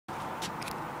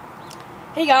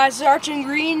Hey guys, it's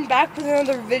Ourteamgreen back with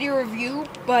another video review,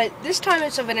 but this time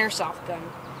it's of an airsoft gun.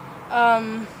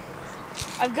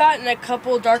 I've gotten a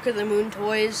couple Dark of the Moon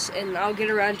toys, and I'll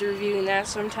get around to reviewing that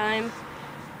sometime.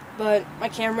 But my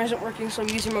camera isn't working, so I'm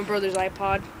using my brother's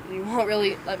iPod. He won't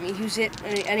really let me use it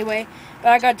anyway. But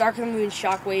I got Dark of the Moon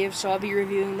Shockwave, so I'll be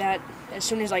reviewing that as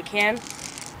soon as I can.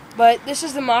 But this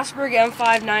is the Mossberg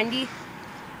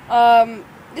M590.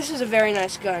 This is a very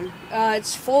nice gun.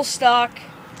 It's full stock.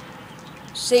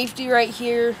 Safety right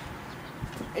here.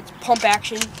 It's pump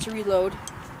action to reload.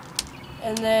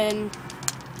 And then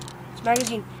it's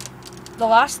magazine. The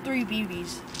last 3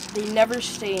 BBs, they never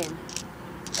stay in.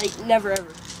 Like, never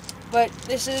ever. But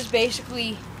this is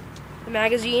basically the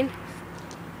magazine.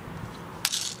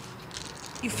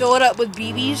 You fill it up with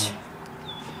BBs.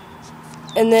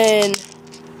 And then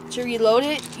to reload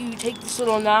it, you take this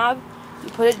little knob, you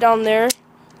put it down there.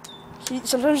 See,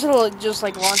 sometimes it'll just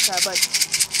like launch that, but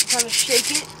kind of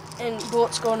shake it, and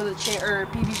bullets go into the chamber, or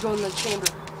BBs go into the chamber.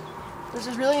 This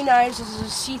is really nice. This is a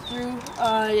see-through.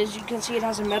 As you can see, it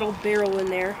has a metal barrel in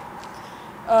there.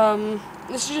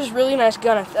 This is just a really nice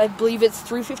gun. I believe it's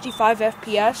 355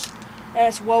 FPS, and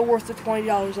it's well worth the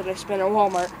 $20 that I spent at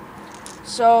Walmart.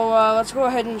 So let's go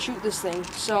ahead and shoot this thing.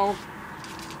 So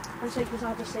let's take this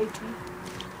off the safety.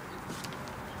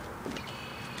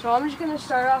 So I'm just gonna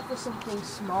start off with something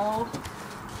small.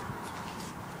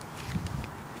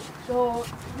 So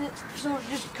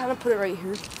just kind of put it right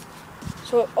here.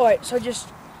 So, alright, so just,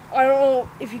 I don't know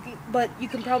if you can, but you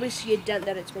can probably see a dent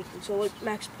that it's making. So, like,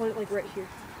 max point, like, right here.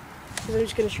 So I'm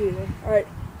just going to shoot it there. Alright,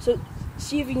 so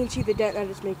see if you can see the dent that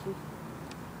it's making.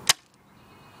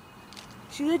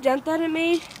 See the dent that it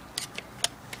made?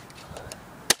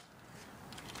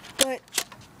 But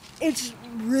it's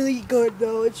really good,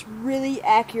 though. It's really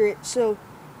accurate, so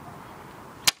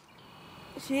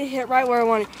see, it hit right where I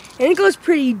want it. And it goes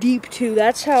pretty deep, too.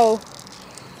 That's how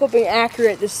flipping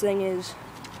accurate this thing is.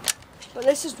 But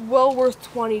this is well worth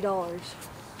 $20.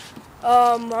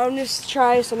 I'm just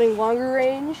trying something longer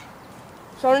range.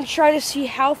 So I'm going to try to see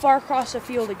how far across the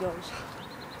field it goes.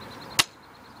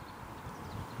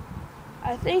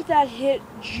 I think that hit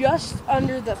just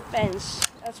under the fence.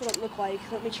 That's what it looked like.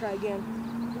 Let me try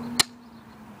again.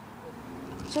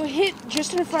 So it hit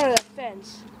just in front of the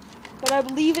fence. But I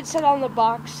believe it said on the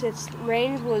box its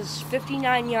range was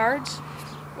 59 yards,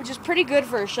 which is pretty good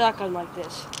for a shotgun like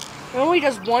this. It only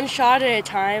does one shot at a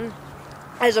time,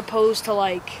 as opposed to,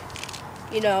 like,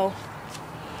 you know,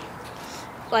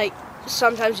 like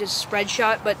sometimes it's spread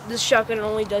shot, but this shotgun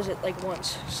only does it like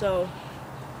once. So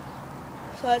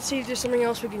let's see if there's something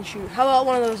else we can shoot. How about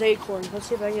one of those acorns? Let's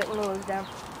see if I can get one of those down.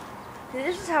 See,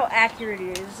 this is how accurate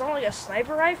it is. It's not like a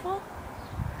sniper rifle.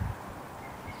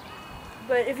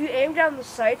 But if you aim down the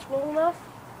sights well enough,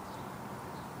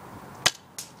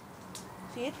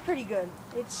 see, it's pretty good.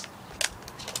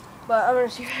 But I'm gonna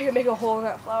see if I can make a hole in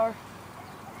that flower.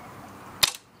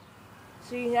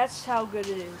 See, that's how good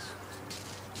it is.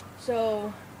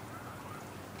 So,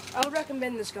 I would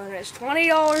recommend this gun. It's $20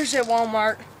 at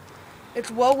Walmart.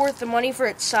 It's well worth the money for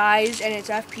its size and its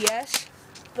FPS.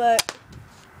 But,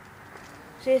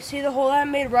 see the hole that I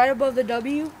made right above the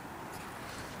W?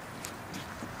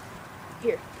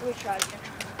 Here, let me try again.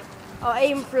 I'll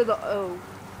aim for the O.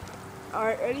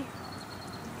 Alright, ready?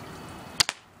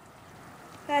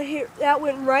 That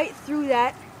went right through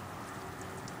that.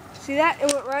 See that?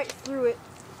 It went right through it.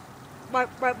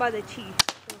 Right by the T.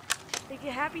 So, make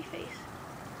a happy face.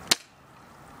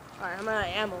 Alright, I'm out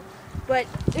of ammo. But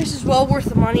this is well worth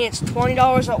the money. It's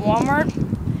 $20 at Walmart.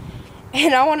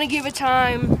 And I want to give it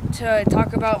time to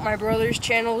talk about my brother's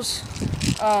channels.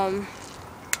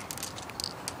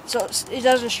 So it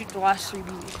doesn't shoot the last 3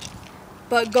 BBs.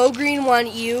 But Go Green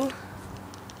 1U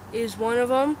is one of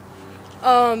them.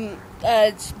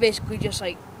 It's basically just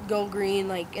like Go Green,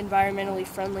 like environmentally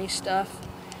friendly stuff.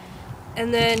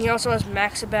 And then he also has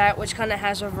Maxibat, which kind of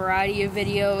has a variety of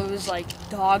videos, like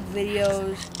dog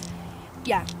videos.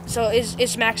 Yeah, so it's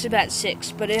Maxibat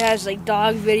 6, but it has like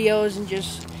dog videos and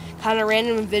just kind of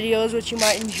random videos, which you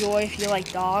might enjoy if you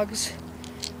like dogs.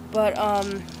 But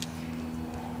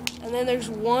and then there's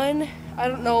one, I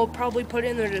don't know, probably put it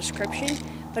in the description,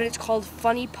 but it's called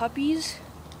Funny Puppies.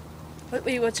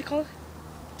 Wait, what's it called?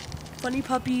 Funny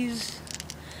Puppies.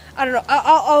 I don't know.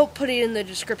 I'll put it in the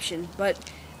description,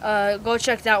 but go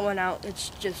check that one out. It's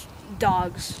just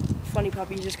dogs. Funny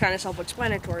Puppies is kind of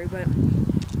self-explanatory, but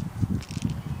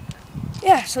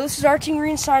yeah. So this is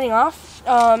Ourteamgreen signing off.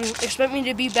 Expect me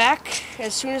to be back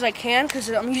as soon as I can, because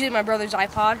I'm using my brother's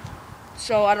iPod,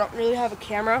 so I don't really have a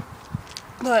camera.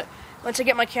 But once I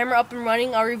get my camera up and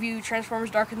running, I'll review Transformers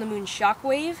Dark of the Moon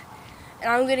Shockwave. And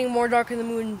I'm getting more Dark in the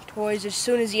Moon toys as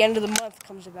soon as the end of the month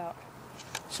comes about.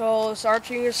 So, it's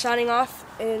Ourteamgreen is signing off,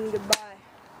 and goodbye.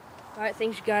 Alright,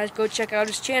 thanks you guys. Go check out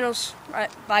his channels.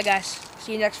 Alright, bye guys.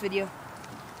 See you next video.